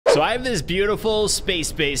So I have this beautiful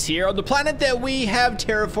space base here on the planet that we have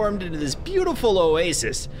terraformed into this beautiful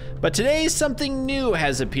oasis. But today something new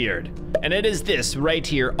has appeared. And it is this right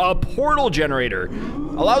here, a portal generator.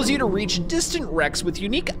 Allows you to reach distant wrecks with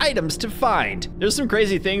unique items to find. There's some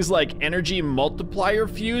crazy things like energy multiplier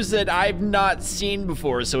fuse that I've not seen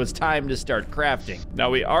before, so it's time to start crafting.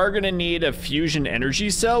 Now we are gonna need a fusion energy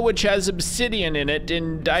cell, which has obsidian in it,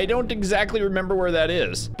 and I don't exactly remember where that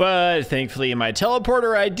is. But thankfully in my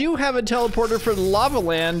teleporter, I do have a teleporter for lava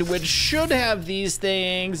land, which should have these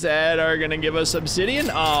things that are gonna give us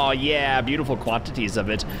obsidian. Oh yeah, beautiful quantities of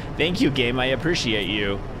it. Thank you, game, I appreciate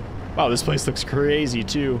you. Wow, this place looks crazy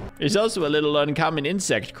too. There's also a little uncommon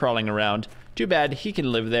insect crawling around. Too bad he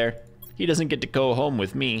can live there. He doesn't get to go home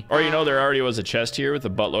with me. Or, you know, there already was a chest here with a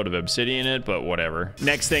buttload of obsidian in it, but whatever.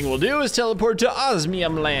 Next thing we'll do is teleport to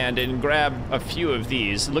Osmium Land and grab a few of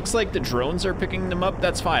these. Looks like the drones are picking them up.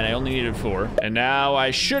 That's fine, I only needed 4. And now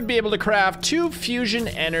I should be able to craft 2 fusion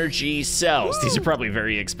energy cells. These are probably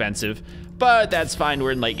very expensive, but that's fine,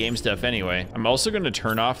 we're in late game stuff anyway. I'm also gonna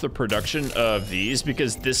turn off the production of these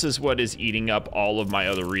because this is what is eating up all of my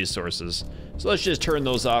other resources. So let's just turn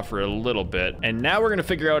those off for a little bit. And now we're gonna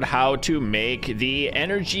figure out how to make the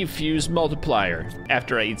energy fuse multiplier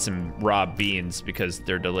after I eat some raw beans because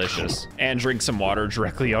they're delicious. And drink some water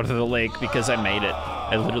directly out of the lake because I made it.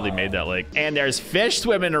 I literally made that lake. And there's fish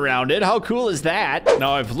swimming around it. How cool is that?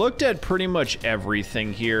 Now I've looked at pretty much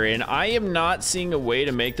everything here and I am not seeing a way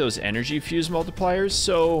to make those energy fuse multipliers.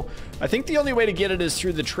 So I think the only way to get it is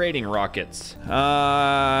through the trading rockets.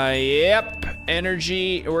 Yep,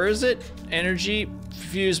 energy, where is it? Energy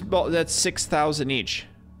fuse, that's 6,000 each.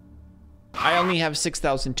 I only have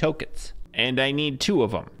 6,000 tokens and I need 2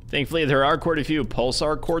 of them. Thankfully there are quite a few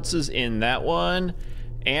pulsar quartzes in that one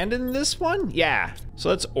and in this one, yeah. So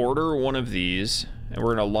let's order one of these and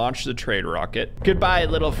we're gonna launch the trade rocket. Goodbye,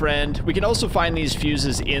 little friend. We can also find these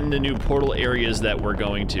fuses in the new portal areas that we're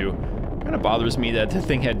going to. Kind of bothers me that the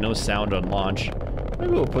thing had no sound on launch.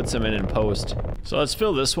 Maybe we'll put some in post. So let's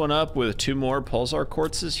fill this one up with 2 more pulsar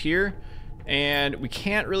quartzes here. And we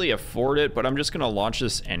can't really afford it, but I'm just gonna launch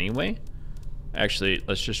this anyway. Actually,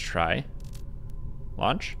 let's just try.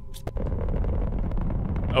 Launch.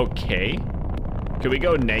 Okay. Can we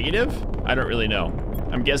go negative? I don't really know.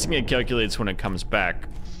 I'm guessing it calculates when it comes back.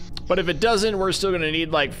 But if it doesn't, we're still gonna need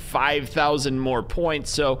like 5,000 more points,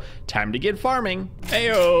 so time to get farming.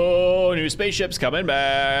 Heyo, new spaceship's coming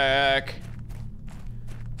back.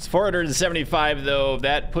 It's 475 though,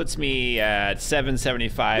 that puts me at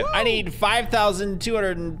 775. Woo! I need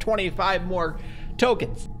 5,225 more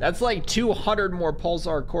tokens. That's like 200 more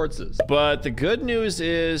pulsar quartzes. But the good news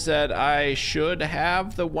is that I should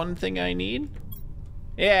have the one thing I need.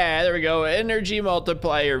 Yeah, there we go, energy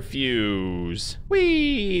multiplier fuse.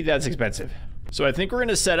 Whee, that's expensive. So I think we're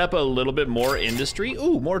gonna set up a little bit more industry.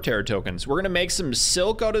 Ooh, more terra tokens. We're gonna make some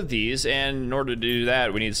silk out of these, and in order to do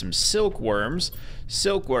that, we need some silkworms.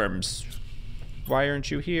 Silkworms, why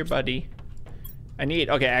aren't you here, buddy?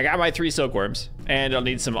 Okay, I got my 3 silkworms, and I'll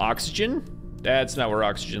need some oxygen. That's not where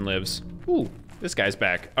oxygen lives. Ooh, this guy's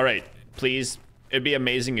back. All right, please, it'd be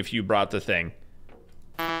amazing if you brought the thing.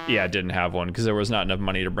 Yeah, I didn't have one because there was not enough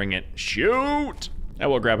money to bring it. Shoot! Now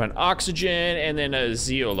we'll grab an oxygen and then a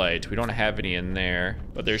zeolite. We don't have any in there,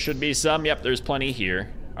 but there should be some. Yep, there's plenty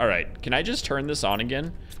here. All right, can I just turn this on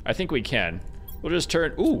again? I think we can. We'll just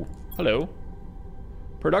turn, ooh, hello.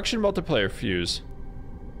 Production multiplier fuse.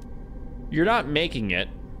 You're not making it.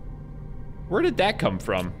 Where did that come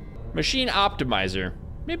from? Machine optimizer.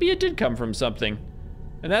 Maybe it did come from something.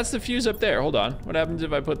 And that's the fuse up there. Hold on. What happens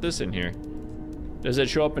if I put this in here? Does it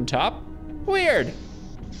show up on top? Weird.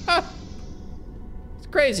 Huh. It's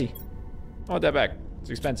crazy. I want that back.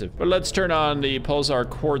 It's expensive. But let's turn on the pulsar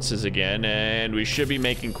quartzes again, and we should be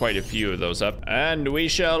making quite a few of those up. And we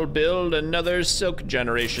shall build another silk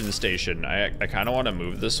generation station. I kind of want to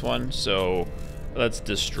move this one, so let's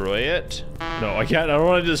destroy it. No, I can't. I don't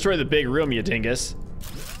want to destroy the big room, you dingus.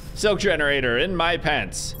 Silk generator in my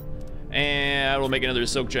pants. And we'll make another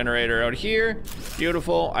silk generator out here.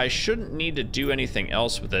 Beautiful. I shouldn't need to do anything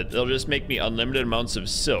else with it. They'll just make me unlimited amounts of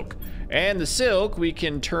silk. And the silk we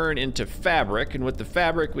can turn into fabric, and with the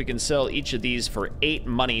fabric we can sell each of these for 8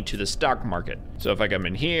 money to the stock market. So if I come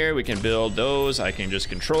in here, we can build those. I can just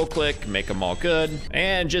control click, make them all good.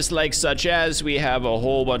 And just like such as, we have a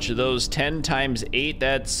whole bunch of those. 10 times 8,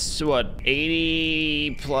 that's what,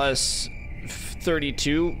 80 plus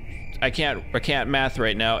 32? I can't math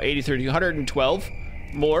right now. 80, 30, 112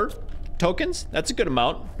 more tokens. That's a good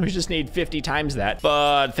amount. We just need 50 times that.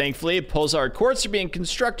 But thankfully, pulsar quartz are being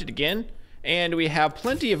constructed again. And we have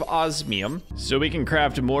plenty of osmium, so we can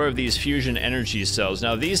craft more of these fusion energy cells.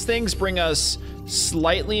 Now, these things bring us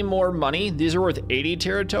slightly more money. These are worth 80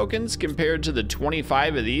 Terra tokens compared to the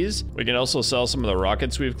 25 of these. We can also sell some of the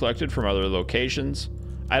rockets we've collected from other locations.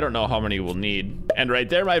 I don't know how many we'll need. And right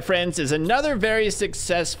there, my friends, is another very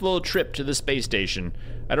successful trip to the space station.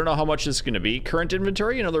 I don't know how much this is gonna be. Current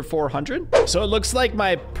inventory, another 400. So it looks like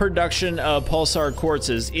my production of pulsar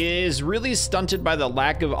quartzes is really stunted by the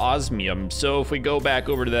lack of osmium. So if we go back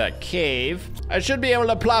over to that cave, I should be able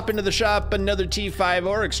to plop into the shop another T5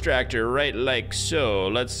 ore extractor, right like so.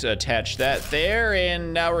 Let's attach that there,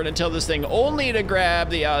 and now we're gonna tell this thing only to grab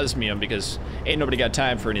the osmium because ain't nobody got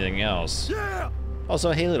time for anything else. Yeah.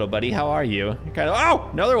 Also, hey little buddy, how are you? You're kind of, oh,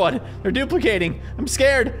 another one. They're duplicating. I'm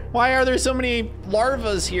scared. Why are there so many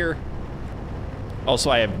larvas here? Also,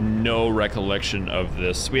 I have no recollection of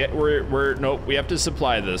this. Nope, we have to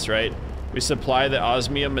supply this, right? We supply the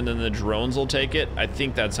osmium and then the drones will take it. I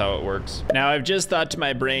think that's how it works. Now, I've just thought to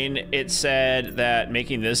my brain, it said that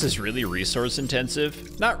making this is really resource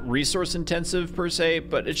intensive. Not resource intensive per se,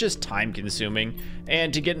 but it's just time consuming.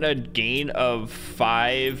 And to get a gain of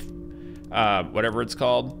 5 whatever it's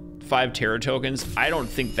called, 5 Terra tokens, I don't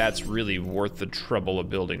think that's really worth the trouble of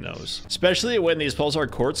building those. Especially when these pulsar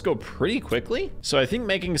quartz go pretty quickly. So I think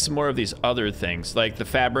making some more of these other things, like the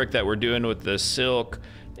fabric that we're doing with the silk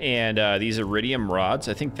and these iridium rods,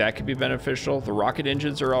 I think that could be beneficial. The rocket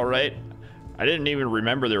engines are all right. I didn't even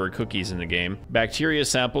remember there were cookies in the game. Bacteria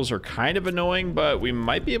samples are kind of annoying, but we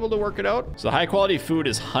might be able to work it out. So high quality food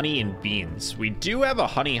is honey and beans. We do have a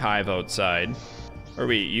honey hive outside. Or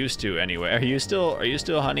we used to anyway. Are you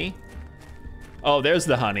still honey? Oh, there's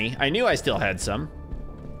the honey. I knew I still had some.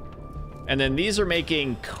 And then these are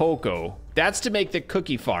making cocoa. That's to make the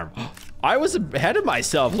cookie farm. I was ahead of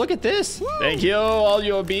myself. Look at this. Woo! Thank you, all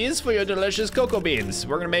your bees, for your delicious cocoa beans.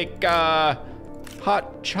 We're gonna make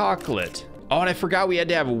hot chocolate. Oh, and I forgot we had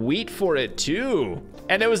to have wheat for it too.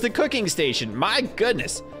 And it was the cooking station. My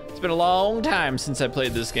goodness. It's been a long time since I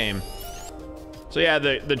played this game. So yeah,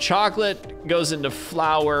 the chocolate goes into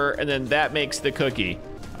flour and then that makes the cookie.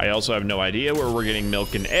 I also have no idea where we're getting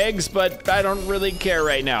milk and eggs, but I don't really care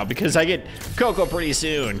right now because I get cocoa pretty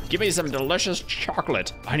soon. Give me some delicious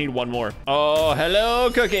chocolate. I need one more. Oh,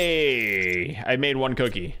 hello, cookie. I made one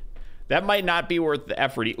cookie. That might not be worth the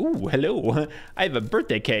effort. Ooh, hello. I have a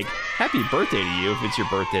birthday cake. Happy birthday to you if it's your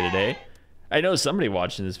birthday today. I know somebody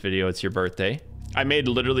watching this video, it's your birthday. I made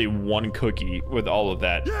literally one cookie with all of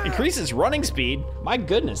that. Yeah. Increases running speed. My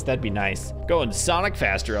goodness, that'd be nice. Going Sonic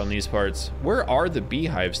faster on these parts. Where are the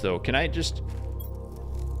beehives though? Can I just,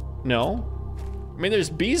 no? I mean, there's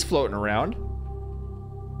bees floating around.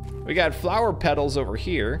 We got flower petals over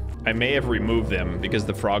here. I may have removed them because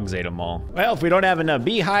the frogs ate them all. Well, if we don't have enough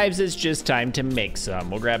beehives, it's just time to make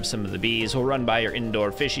some. We'll grab some of the bees. We'll run by your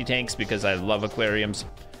indoor fishy tanks because I love aquariums.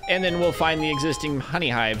 And then we'll find the existing honey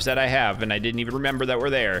hives that I have, and I didn't even remember that were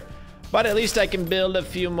there. But at least I can build a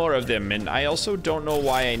few more of them, and I also don't know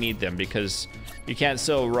why I need them, because you can't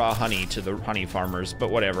sell raw honey to the honey farmers, but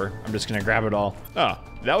whatever. I'm just gonna grab it all. Oh,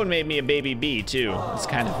 that one made me a baby bee, too. It's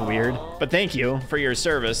kind of weird, but thank you for your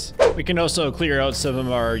service. We can also clear out some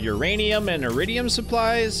of our uranium and iridium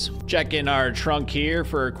supplies. Check in our trunk here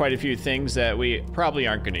for quite a few things that we probably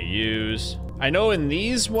aren't gonna use. I know in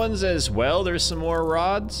these ones as well, there's some more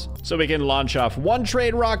rods. So we can launch off one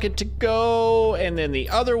trade rocket to go, and then the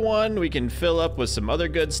other one we can fill up with some other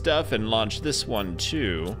good stuff and launch this one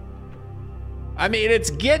too. I mean,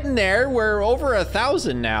 it's getting there. We're over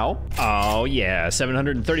 1,000 now. Oh yeah,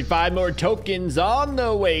 735 more tokens on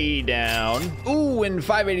the way down. Ooh, and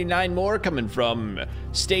 589 more coming from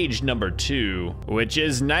stage number 2, which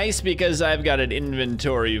is nice because I've got an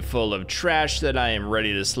inventory full of trash that I am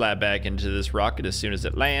ready to slap back into this rocket as soon as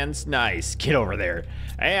it lands. Nice, get over there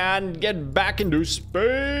and get back into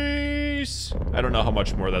space. I don't know how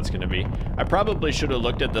much more that's gonna be. I probably should have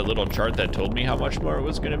looked at the little chart that told me how much more it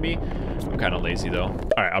was gonna be. I'm kind of lazy though.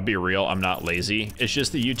 All right, I'll be real, I'm not lazy. It's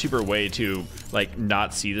just the YouTuber way to like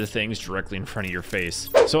not see the things directly in front of your face.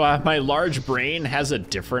 So my large brain has a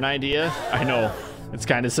different idea. I know, it's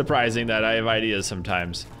kind of surprising that I have ideas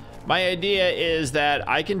sometimes. My idea is that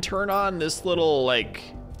I can turn on this little like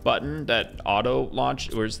button that auto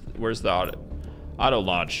launch. Where's the auto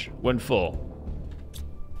launch when full?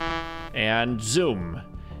 And zoom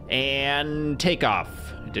and take off.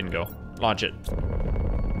 It didn't go. Launch it.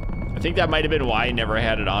 I think that might have been why I never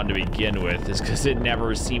had it on to begin with, is because it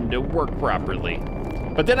never seemed to work properly.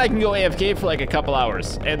 But then I can go AFK for like a couple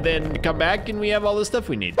hours and then come back and we have all the stuff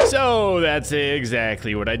we need. So that's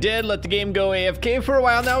exactly what I did. Let the game go AFK for a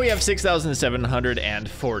while. Now we have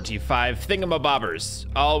 6,745 thingamabobbers.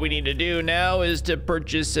 All we need to do now is to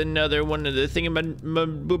purchase another one of the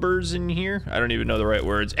thingamaboobers in here. I don't even know the right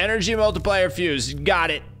words. Energy multiplier fuse.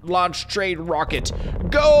 Got it. Launch trade rocket.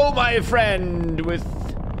 Go, my friend, with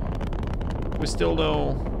still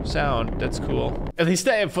no sound. That's cool. At least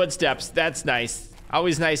I have footsteps. That's nice.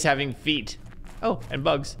 Always nice having feet. Oh, and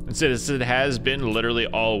bugs. And since it has been literally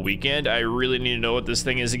all weekend, I really need to know what this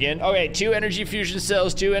thing is again. Okay, 2 energy fusion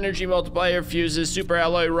cells, 2 energy multiplier fuses, super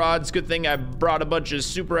alloy rods. Good thing I brought a bunch of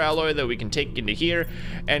super alloy that we can take into here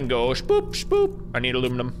and go shpoop, shpoop. I need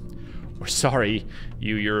aluminum. Or sorry,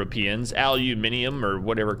 you Europeans, aluminium or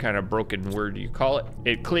whatever kind of broken word you call it.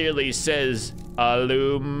 It clearly says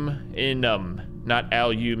aluminum, not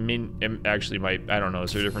aluminium. Actually, I don't know,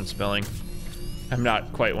 is there a different spelling? I'm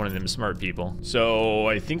not quite one of them smart people. So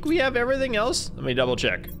I think we have everything else. Let me double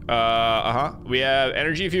check. We have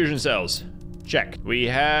energy fusion cells. Check. We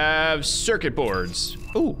have circuit boards.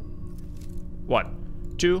 Ooh.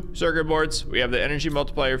 1, 2 circuit boards. We have the energy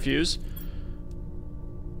multiplier fuse.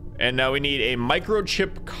 And now we need a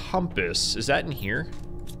microchip compass. Is that in here?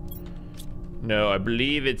 No, I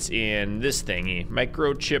believe it's in this thingy.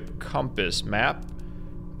 Microchip compass map.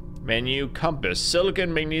 Menu, compass,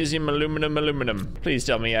 silicon, magnesium, aluminum, aluminum. Please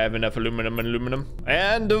tell me I have enough aluminum and aluminum.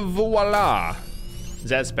 And voila.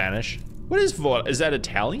 Is that Spanish? What is voila? Is that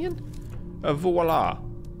Italian? Voila.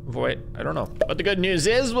 I don't know. But the good news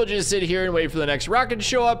is we'll just sit here and wait for the next rocket to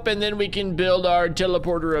show up and then we can build our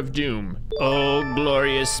teleporter of doom. Oh,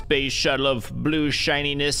 glorious space shuttle of blue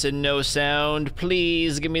shininess and no sound.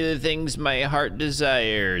 Please give me the things my heart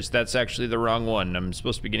desires. That's actually the wrong one. I'm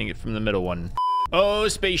supposed to be getting it from the middle one. Oh,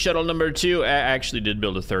 space shuttle number 2. I actually did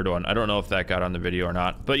build a third one. I don't know if that got on the video or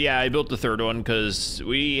not. But yeah, I built the third one because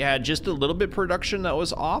we had just a little bit production that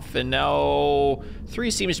was off. And now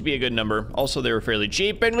 3 seems to be a good number. Also, they were fairly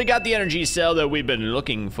cheap. And we got the energy cell that we've been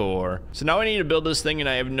looking for. So now I need to build this thing and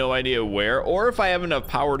I have no idea where or if I have enough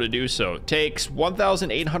power to do so. It takes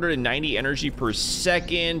 1,890 energy per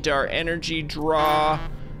second. Our energy draw.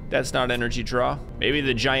 That's not energy draw. Maybe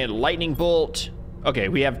the giant lightning bolt. Okay,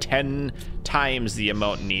 we have 10 times the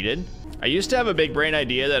amount needed. I used to have a big brain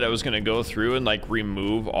idea that I was gonna go through and like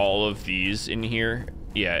remove all of these in here.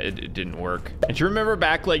 Yeah, it didn't work. And do you remember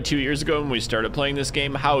back like 2 years ago when we started playing this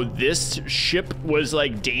game, how this ship was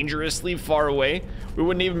like dangerously far away? We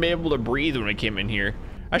wouldn't even be able to breathe when we came in here.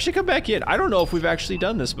 I should come back in. I don't know if we've actually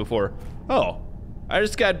done this before. Oh, I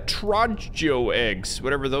just got Trojo eggs,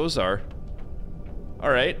 whatever those are.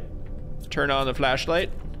 All right, turn on the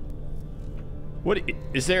flashlight. What,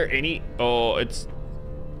 is there any, oh, it's,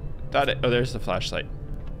 oh, there's the flashlight.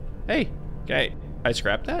 Hey, can I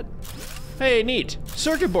scrap that? Hey, neat,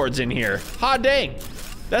 circuit boards in here. Hot dang,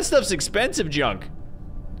 that stuff's expensive junk.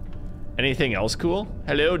 Anything else cool?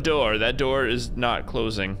 Hello, door, that door is not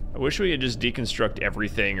closing. I wish we could just deconstruct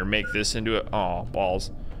everything or make this into a, oh, balls.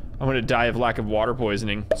 I'm gonna die of lack of water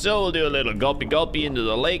poisoning. So we'll do a little gulpy into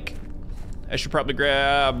the lake. I should probably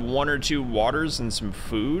grab 1 or 2 waters and some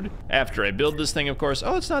food after I build this thing, of course.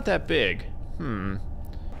 Oh, it's not that big.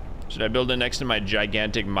 Should I build it next to my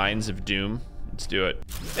gigantic mines of doom? Let's do it.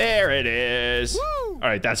 There it is. Woo! All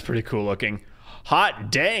right, that's pretty cool looking.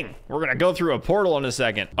 Hot dang. We're gonna go through a portal in a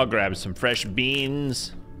second. I'll grab some fresh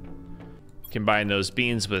beans. Combine those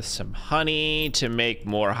beans with some honey to make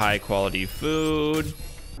more high quality food.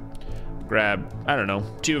 Grab, I don't know,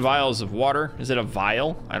 2 vials of water. Is it a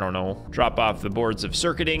vial? I don't know. Drop off the boards of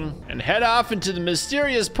circuiting and head off into the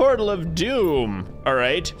mysterious portal of doom. All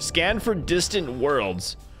right, scan for distant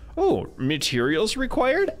worlds. Oh, materials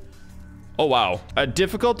required? Oh, wow.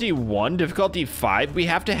 Difficulty 1, difficulty 5. We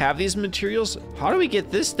have to have these materials. How do we get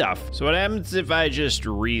this stuff? So what happens if I just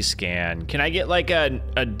rescan? Can I get like a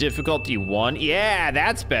difficulty 1? Yeah,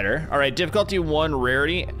 that's better. All right, difficulty 1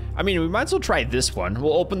 rarity. I mean, we might as well try this one.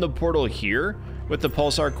 We'll open the portal here with the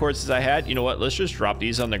pulsar quartzes I had. You know what? Let's just drop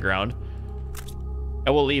these on the ground.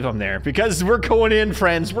 And we'll leave them there because we're going in,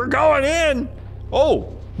 friends. We're going in.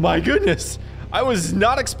 Oh, my goodness. I was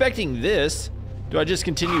not expecting this. Do I just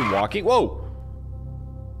continue walking? Whoa.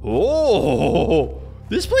 Oh,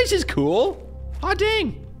 this place is cool. Hot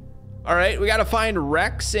dang. All right, we got to find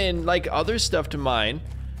wrecks and like other stuff to mine.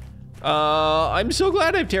 I'm so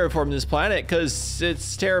glad I've terraformed this planet because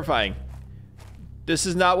it's terrifying. This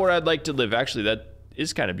is not where I'd like to live. Actually, that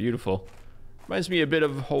is kind of beautiful. Reminds me a bit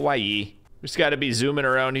of Hawaii. Just got to be zooming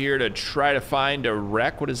around here to try to find a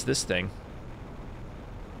wreck. What is this thing?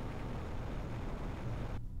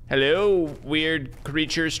 Hello, weird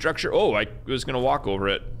creature structure. Oh, I was gonna walk over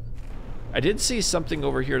it. I did see something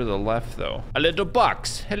over here to the left though. A little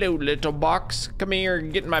box. Hello, little box. Come here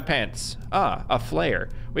and get in my pants. Ah, a flare.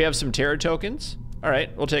 We have some Terra tokens. All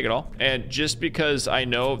right, we'll take it all. And just because I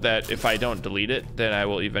know that if I don't delete it, then I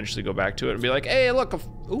will eventually go back to it and be like, hey, look,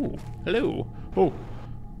 ooh, hello. Oh.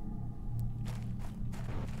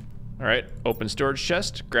 All right, open storage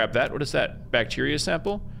chest, grab that. What is that, bacteria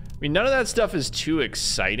sample? I mean, none of that stuff is too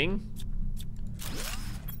exciting,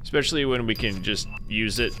 especially when we can just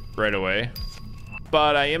use it right away.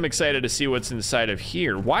 But I am excited to see what's inside of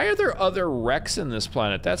here. Why are there other wrecks in this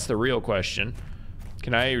planet? That's the real question.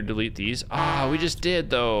 Can I delete these? Ah, we just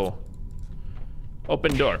did though.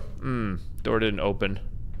 Open door. Door didn't open.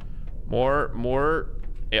 More.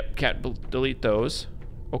 Yep, can't delete those.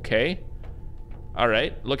 Okay. All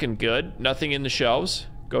right, looking good. Nothing in the shelves.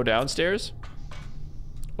 Go downstairs.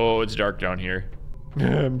 Oh, it's dark down here.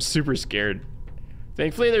 I'm super scared.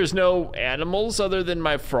 Thankfully, there's no animals other than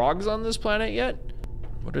my frogs on this planet yet.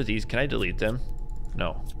 What are these? Can I delete them?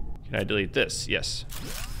 No. Can I delete this? Yes.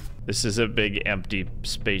 This is a big empty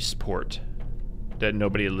spaceport that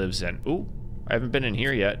nobody lives in. Ooh, I haven't been in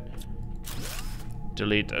here yet.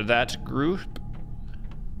 Delete that group.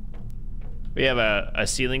 We have a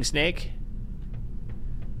ceiling snake.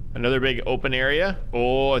 Another big open area.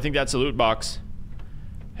 Oh, I think that's a loot box.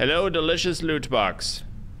 Hello, delicious loot box.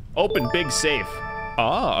 Open big safe.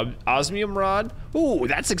 Ah, osmium rod. Ooh,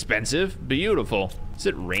 that's expensive. Beautiful. Is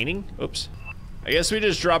it raining? Oops. I guess we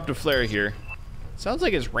just dropped a flare here. Sounds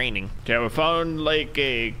like it's raining. Okay, we found like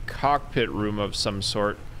a cockpit room of some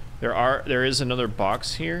sort. There is another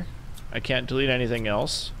box here. I can't delete anything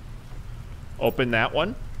else. Open that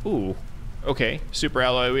one. Ooh. Okay, super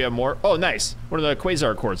alloy, we have more. Oh, nice. One of the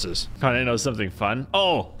quasar quartzes. Kind of know something fun.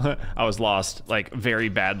 Oh, I was lost, like very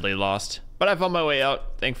badly lost. But I found my way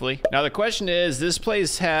out, thankfully. Now the question is, this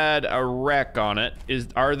place had a wreck on it.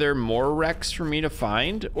 Are there more wrecks for me to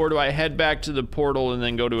find? Or do I head back to the portal and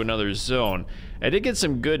then go to another zone? I did get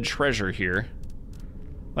some good treasure here.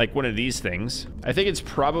 Like one of these things. I think it's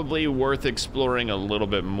probably worth exploring a little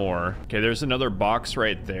bit more. Okay, there's another box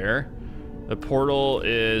right there. The portal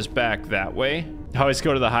is back that way. I always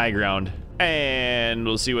go to the high ground. And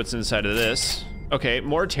we'll see what's inside of this. Okay,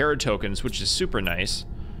 more Terra tokens, which is super nice.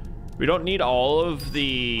 We don't need all of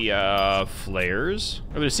the flares.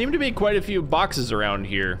 There seem to be quite a few boxes around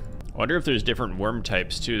here. I wonder if there's different worm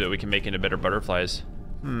types too that we can make into better butterflies.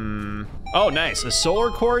 Oh, nice. A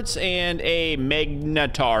solar quartz and a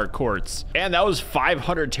magnetar quartz. And that was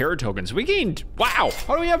 500 Terra tokens. We gained, wow,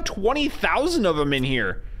 how do we have 20,000 of them in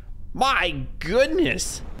here? My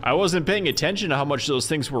goodness. I wasn't paying attention to how much those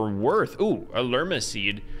things were worth. Ooh, a lerma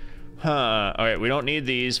seed. Huh, all right, we don't need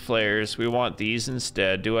these flares. We want these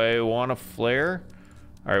instead. Do I want a flare?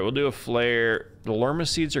 All right, we'll do a flare. The lerma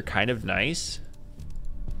seeds are kind of nice,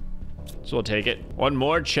 so we'll take it. One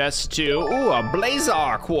more chest too. Ooh, a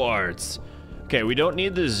blazar quartz. Okay, we don't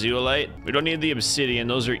need the zeolite. We don't need the obsidian.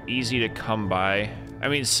 Those are easy to come by. I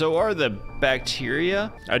mean, so are the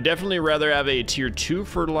bacteria. I'd definitely rather have a tier 2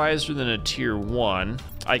 fertilizer than a tier 1.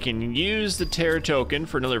 I can use the Terra token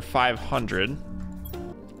for another 500.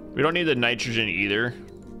 We don't need the nitrogen either.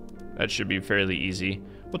 That should be fairly easy.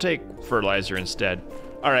 We'll take fertilizer instead.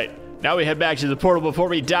 All right, now we head back to the portal before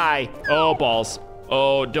we die. Oh, balls.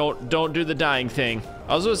 Oh, don't do the dying thing.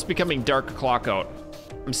 Also, it's becoming dark o'clock out.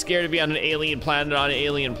 I'm scared to be on an alien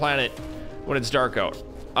planet when it's dark out.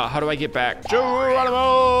 How do I get back? Geronimo!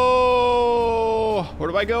 Where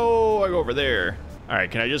do I go? I go over there. All right,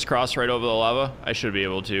 can I just cross right over the lava? I should be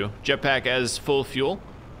able to. Jetpack as full fuel.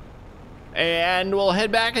 And we'll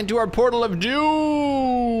head back into our portal of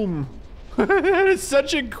doom. That is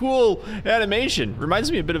such a cool animation. Reminds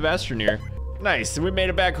me a bit of Astroneer. Nice, and we made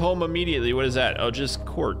it back home immediately. What is that? Oh, just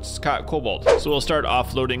quartz, cobalt. So we'll start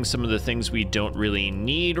offloading some of the things we don't really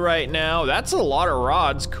need right now. That's a lot of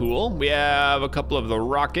rods, cool. We have a couple of the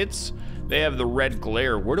rockets. They have the red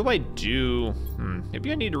glare. Where do I do?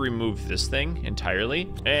 Maybe I need to remove this thing entirely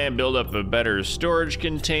and build up a better storage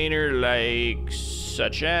container like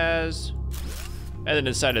such as. And then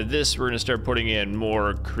inside of this, we're gonna start putting in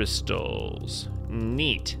more crystals.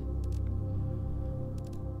 Neat.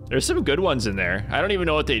 There's some good ones in there. I don't even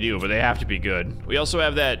know what they do, but they have to be good. We also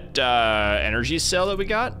have that energy cell that we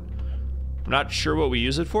got. I'm not sure what we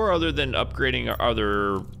use it for other than upgrading our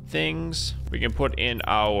other things. We can put in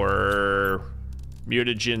our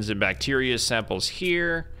mutagens and bacteria samples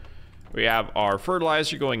here. We have our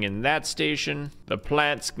fertilizer going in that station. The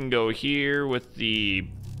plants can go here with the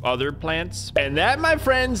other plants. And that, my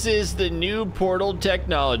friends, is the new portal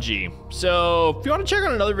technology. So if you want to check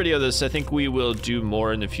out another video of this, I think we will do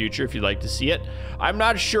more in the future if you'd like to see it. I'm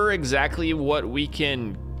not sure exactly what we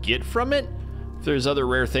can get from it. If there's other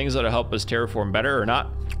rare things that'll help us terraform better or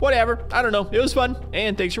not. Whatever, I don't know. It was fun,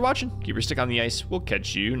 and thanks for watching. Keep your stick on the ice. We'll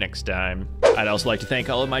catch you next time. I'd also like to thank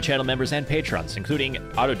all of my channel members and patrons, including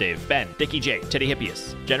Autodave, Ben, Dickie J, Teddy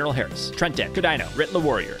Hippias, General Harris, Trenton, Kodino, Ritla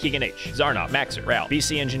Warrior, Keegan H, Zarnov, Maxer, Ral,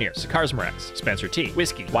 BC Engineer, Sakars Morax, Spencer T,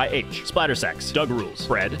 Whiskey, YH, Splattersax, Doug Rules,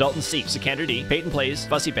 Fred, Dalton C, Sikander D, Peyton Plays,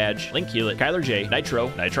 Fussy Badge, Link Hewlett, Kyler J, Nitro,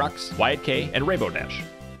 Nitrox, Wyatt K, and Rainbow Dash.